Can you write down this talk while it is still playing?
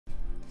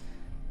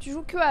Tu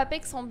joues que à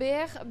Apex en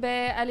BR?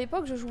 Ben à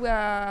l'époque je jouais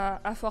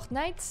à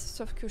Fortnite,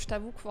 sauf que je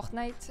t'avoue que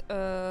Fortnite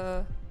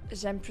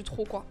j'aime plus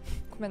trop quoi.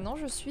 Donc maintenant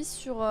je suis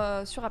sur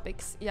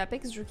Apex. Et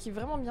Apex je kiffe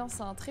vraiment bien,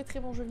 c'est un très très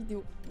bon jeu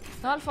vidéo.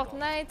 Non, le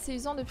Fortnite c'est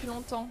usant depuis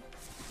longtemps.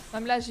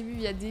 Même là j'ai vu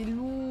il y a des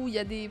loups, il y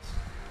a des...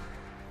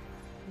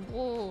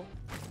 Bro.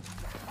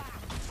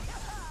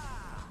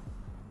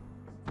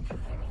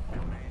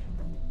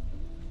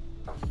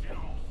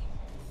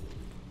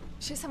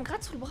 Ça me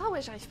gratte sous le bras,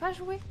 ouais, j'arrive pas à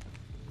jouer.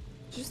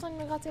 J'ai juste envie de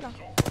me gratter là.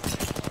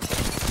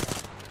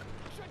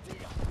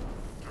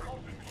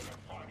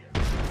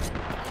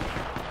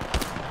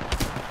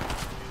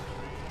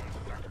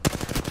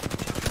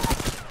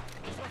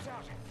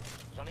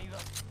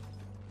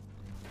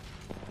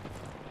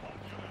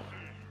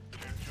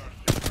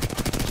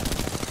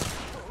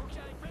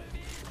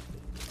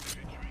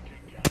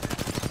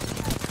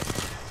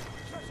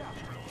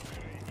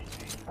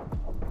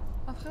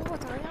 Ah frérot,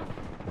 t'as rien.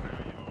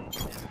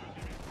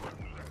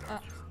 Ah.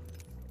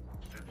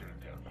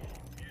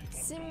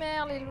 Si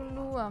merde les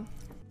loulous.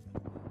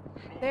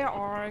 They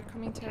are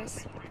coming to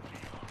us.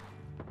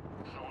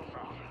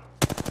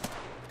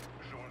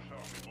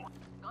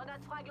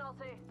 Grenade frag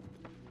lancée.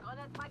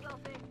 Grenade frag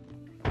lancée.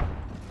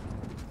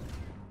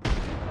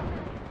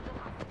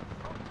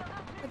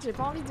 En fait, j'ai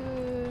pas envie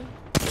de...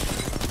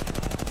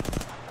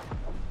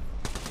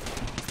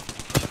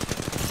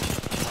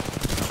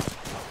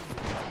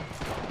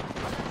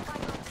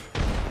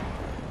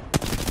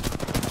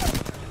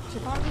 J'ai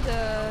pas envie de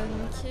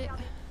niquer.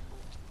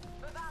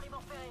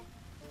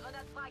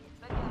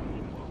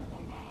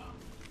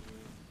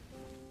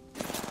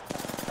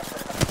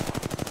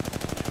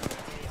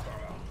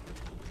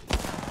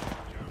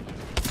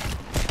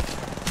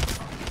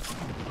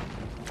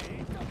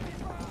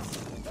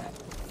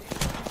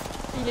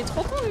 Il est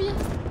trop con lui.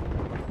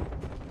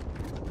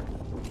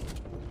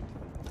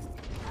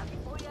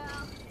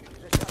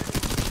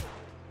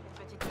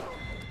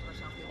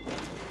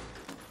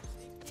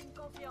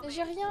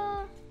 J'ai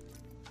rien.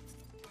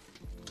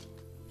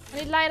 I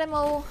need light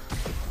ammo.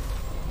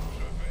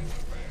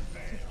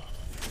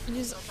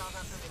 Use.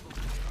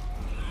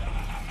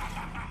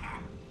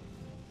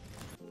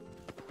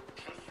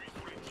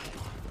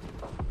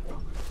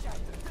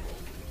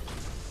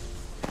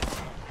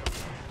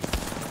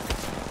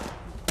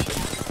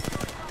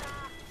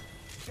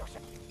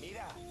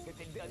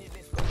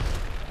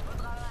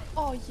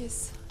 Oh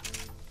yes.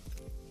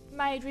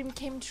 My dream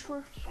came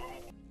true.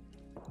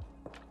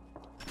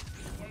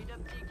 Il y a une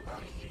optique.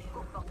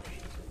 Courte portée.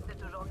 C'est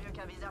toujours mieux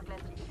qu'un viseur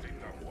classique.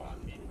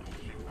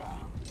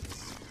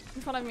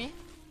 In front of me.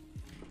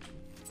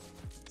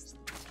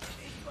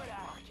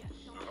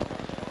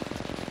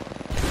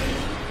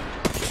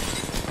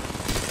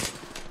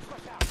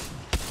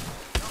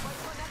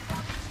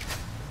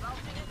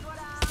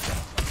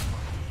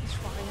 Je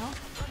vois rien.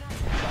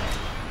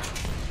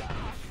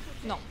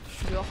 Non, je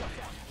suis dehors.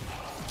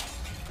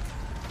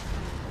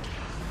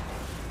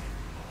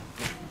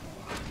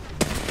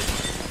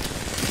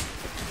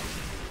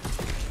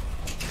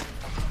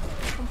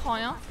 Je comprends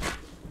rien.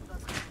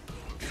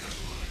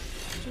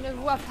 Je ne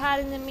vois pas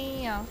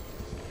l'ennemi. Ah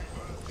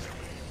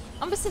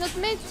mais c'est notre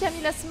mate qui a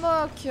mis la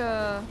smoke.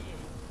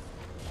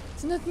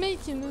 C'est notre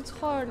mate qui nous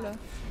troll.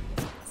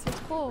 C'est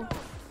trop.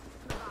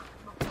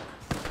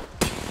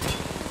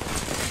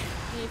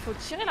 Et il faut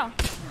tirer là.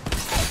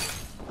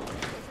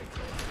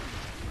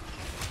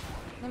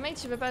 Le mate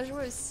tu veux pas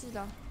jouer aussi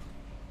là.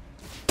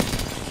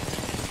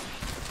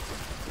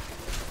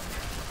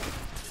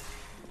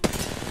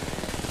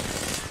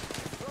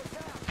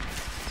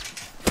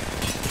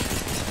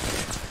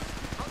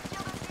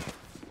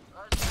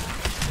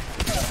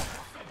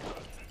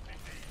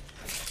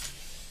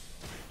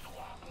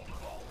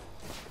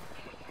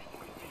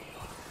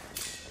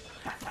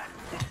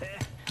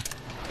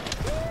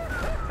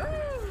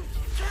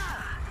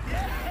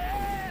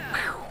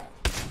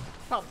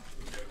 Pardon.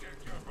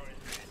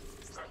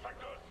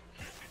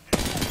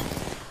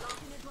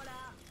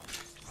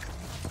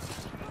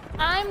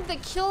 I'm the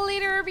kill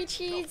leader,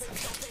 bitches.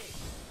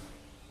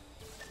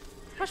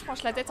 Moi je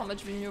penche la tête en mode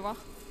je vais mieux voir.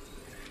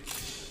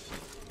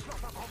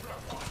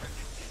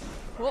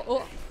 Oh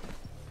oh.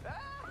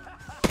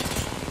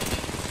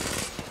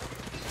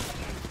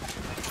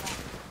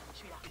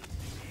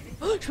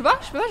 Oh, je peux pas,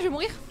 je vais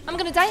mourir. I'm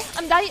gonna die,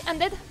 I'm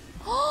dead.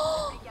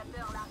 Oh,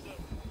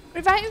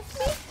 revive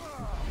me.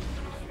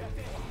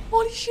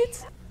 Holy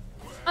shit.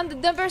 I'm the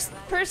dumbest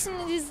person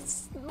in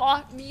this.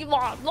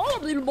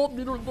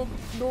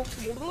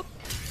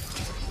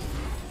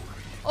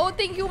 Oh,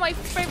 thank you, my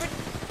favorite.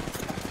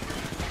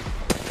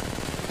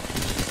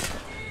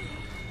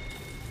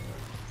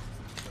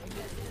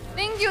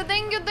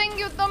 Thank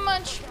you so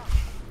much.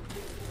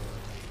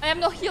 I have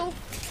no heal.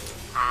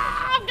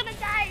 Ah, I'm gonna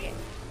die.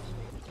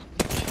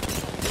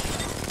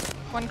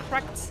 One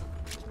cracked.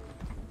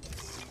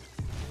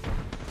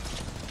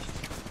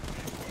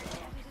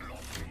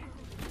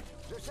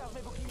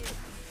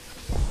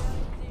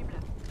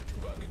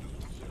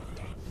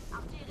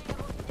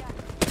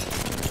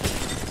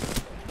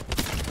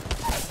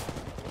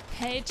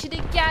 Allez, tu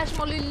dégages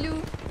mon loulou.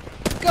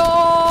 Go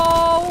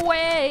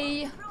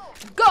away.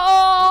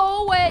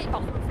 Go away.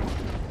 Pardon.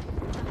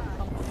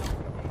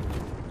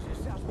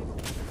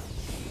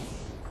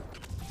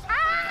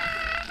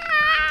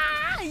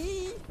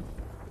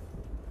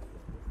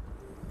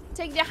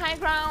 Take the high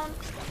ground.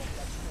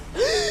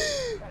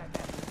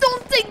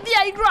 Don't take the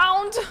high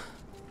ground.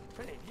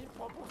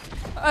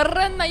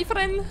 Run, my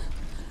friend.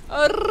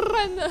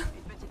 Run.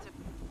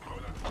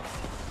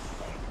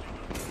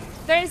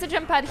 There is a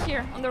jump pad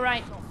here on the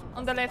right,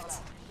 on the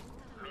left.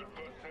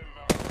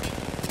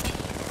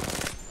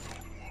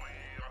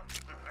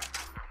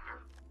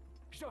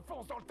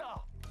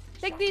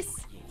 Take this.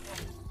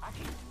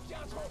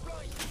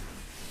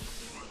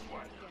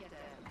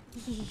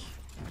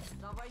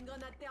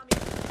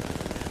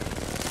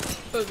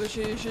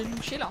 J'ai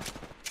louché là.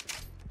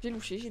 J'ai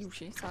louché,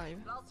 ça arrive.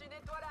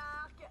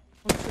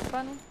 On le fait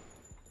pas non.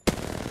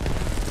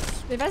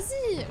 Mais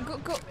vas-y, go,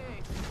 go.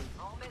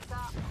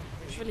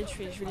 Je vais les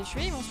tuer, ils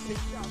vont se saouler.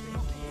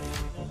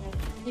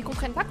 Ils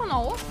comprennent pas qu'on est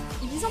en haut.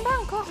 Ils visent en bas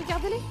encore,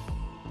 regardez-les.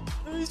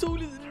 Ils sont où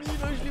les ennemis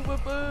là, je les vois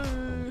pas.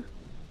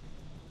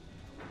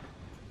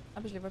 Ah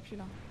bah je les vois plus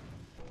là.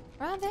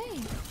 Where are they?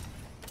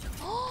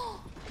 Oh!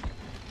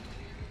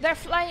 They're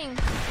flying!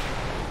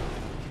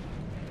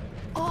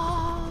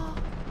 Oh!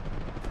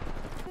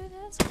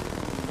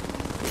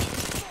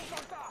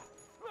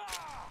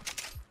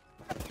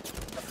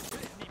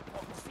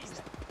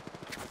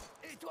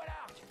 Et toi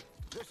l'arc!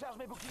 Je charge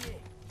mes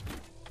boucliers!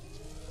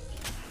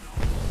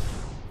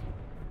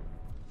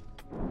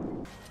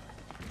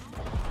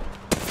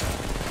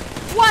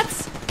 What?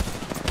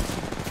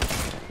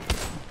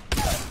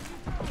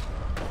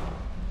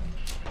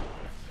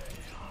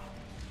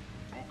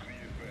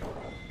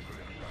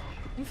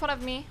 In front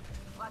of me.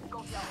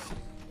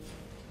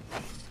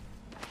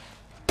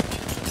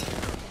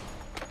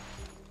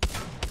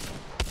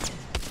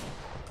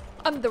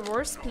 I'm the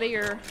worst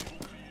player.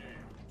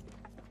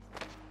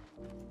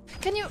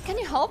 Can you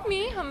help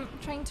me? I'm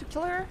trying to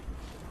kill her.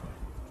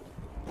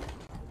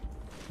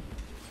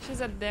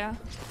 She's up there.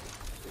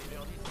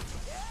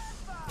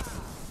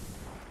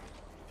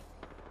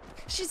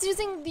 She's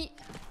using the...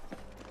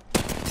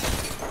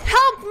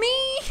 Help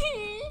me!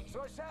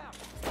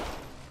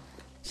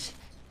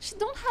 She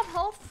don't have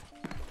health.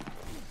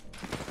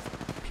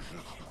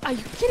 Are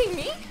you kidding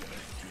me?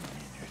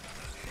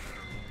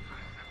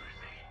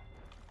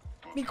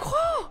 Mais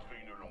gros!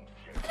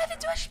 Elle avait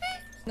 2 HP!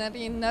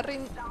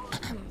 Narin.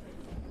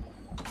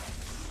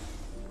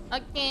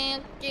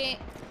 Okay.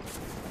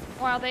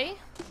 Where are they?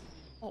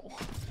 Oh,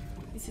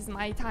 this is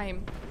my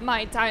time.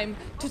 My time.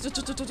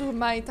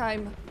 My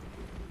time.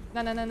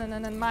 No,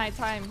 my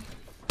time.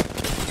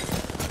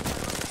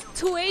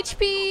 2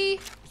 HP!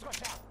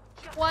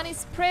 One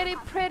is pretty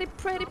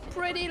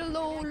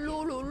low.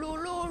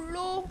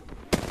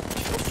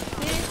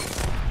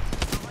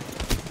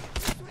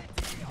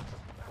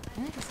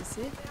 Qu'est-ce que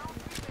c'est?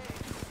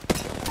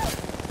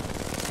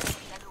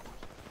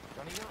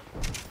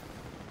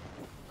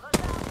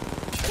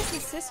 Qu'est-ce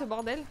que c'est ce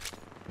bordel?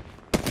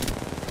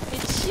 Mais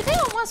tirez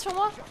au moins sur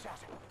moi!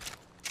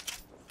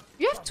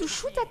 You have to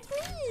shoot at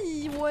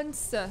me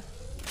once! Je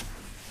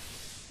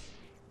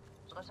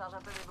recharge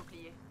un peu mes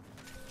boucliers.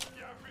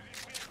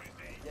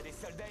 Il y a des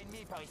soldats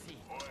ennemis par ici.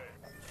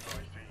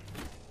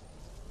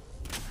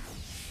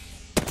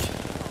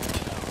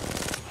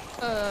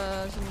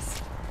 J'ai mis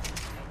ça.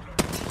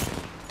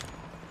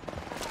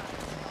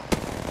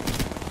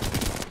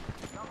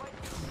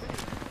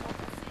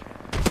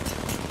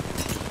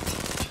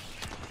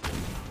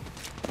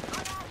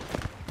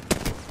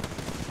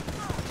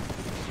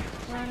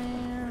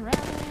 Running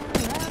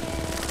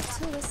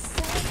to the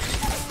side.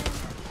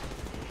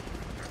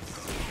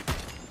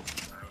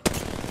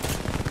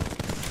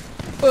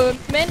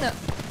 Man,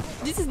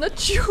 this is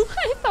not you.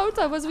 I thought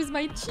I was with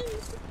my team.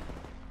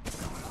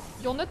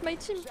 You're not my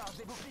team.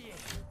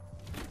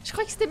 Je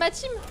crois que c'était ma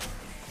team.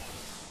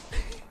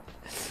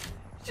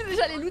 J'ai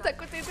déjà les loot à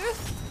côté d'eux.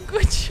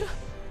 Good job.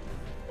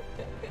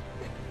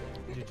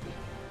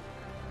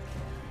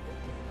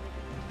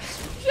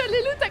 J'ai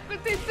les loot à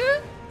côté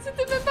d'eux.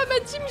 C'était même pas ma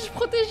team. Je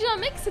protégeais un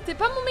mec. C'était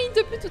pas mon mate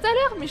depuis tout à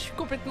l'heure. Mais je suis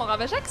complètement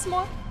ravageax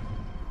moi.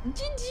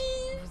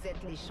 GG. Vous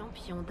êtes les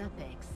champions d'Apex.